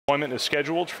Deployment is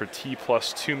scheduled for T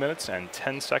plus 2 minutes and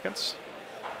 10 seconds.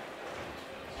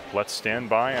 Let's stand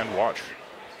by and watch.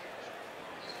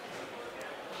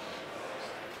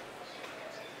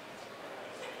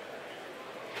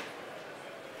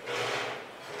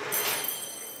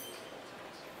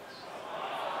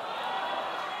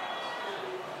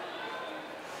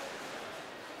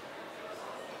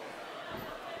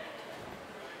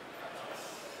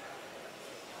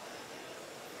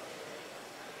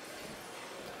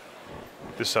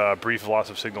 This brief loss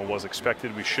of signal was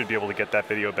expected. We should be able to get that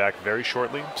video back very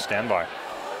shortly. Stand by.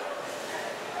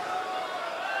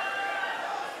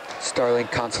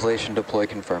 Starlink constellation deploy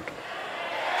confirmed.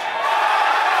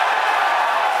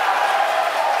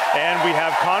 And we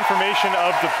have confirmation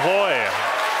of deploy.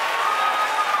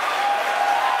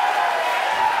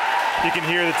 You can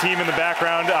hear the team in the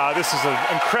background. This is an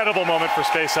incredible moment for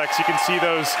SpaceX. You can see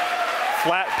those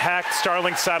flat-packed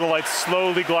Starlink satellites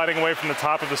slowly gliding away from the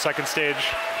top of the second stage.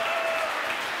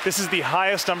 This is the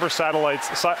highest number of satellites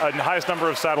that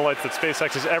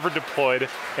SpaceX has ever deployed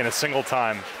in a single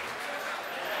time.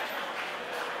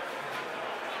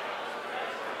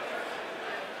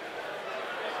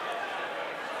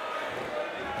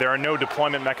 There are no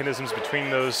deployment mechanisms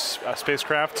between those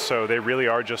spacecraft, so they really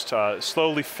are just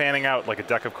slowly fanning out like a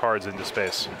deck of cards into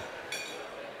space.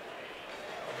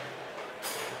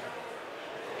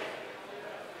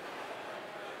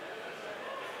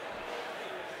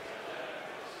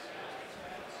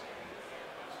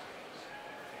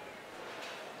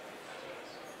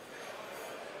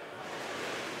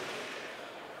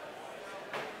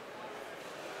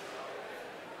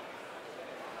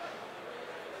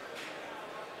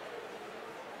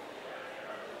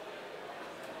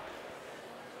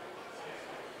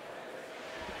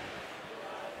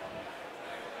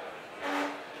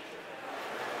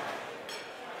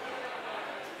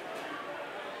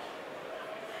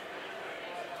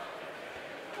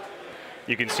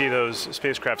 You can see those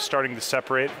spacecraft starting to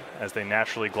separate as they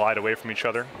naturally glide away from each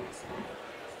other.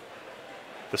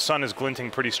 The sun is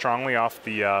glinting pretty strongly off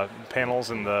the panels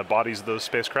and the bodies of those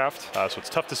spacecraft, so it's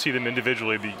tough to see them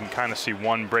individually, but you can kind of see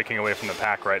one breaking away from the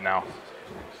pack right now.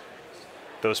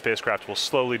 Those spacecraft will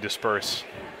slowly disperse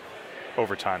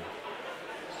over time.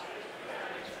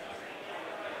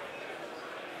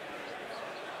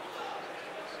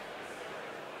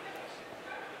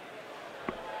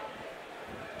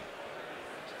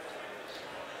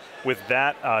 With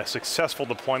that successful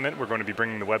deployment, we're going to be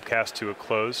bringing the webcast to a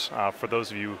close. For those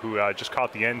of you who just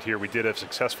caught the end here, we did have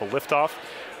successful liftoff,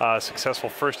 successful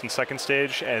first and second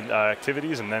stage and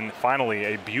activities, and then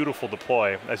finally a beautiful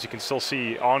deploy, as you can still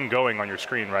see ongoing on your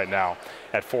screen right now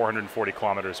at 440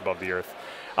 kilometers above the Earth.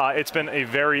 It's been a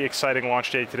very exciting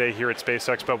launch day today here at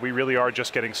SpaceX, but we really are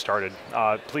just getting started.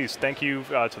 Please thank you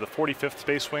to the 45th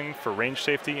Space Wing for range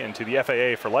safety and to the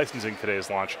FAA for licensing today's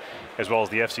launch, as well as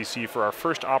the FCC for our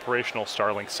first operational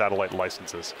Starlink satellite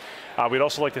licenses. We'd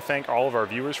also like to thank all of our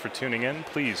viewers for tuning in.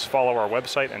 Please follow our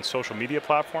website and social media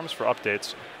platforms for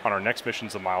updates on our next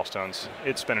missions and milestones.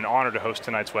 It's been an honor to host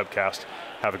tonight's webcast.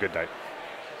 Have a good night.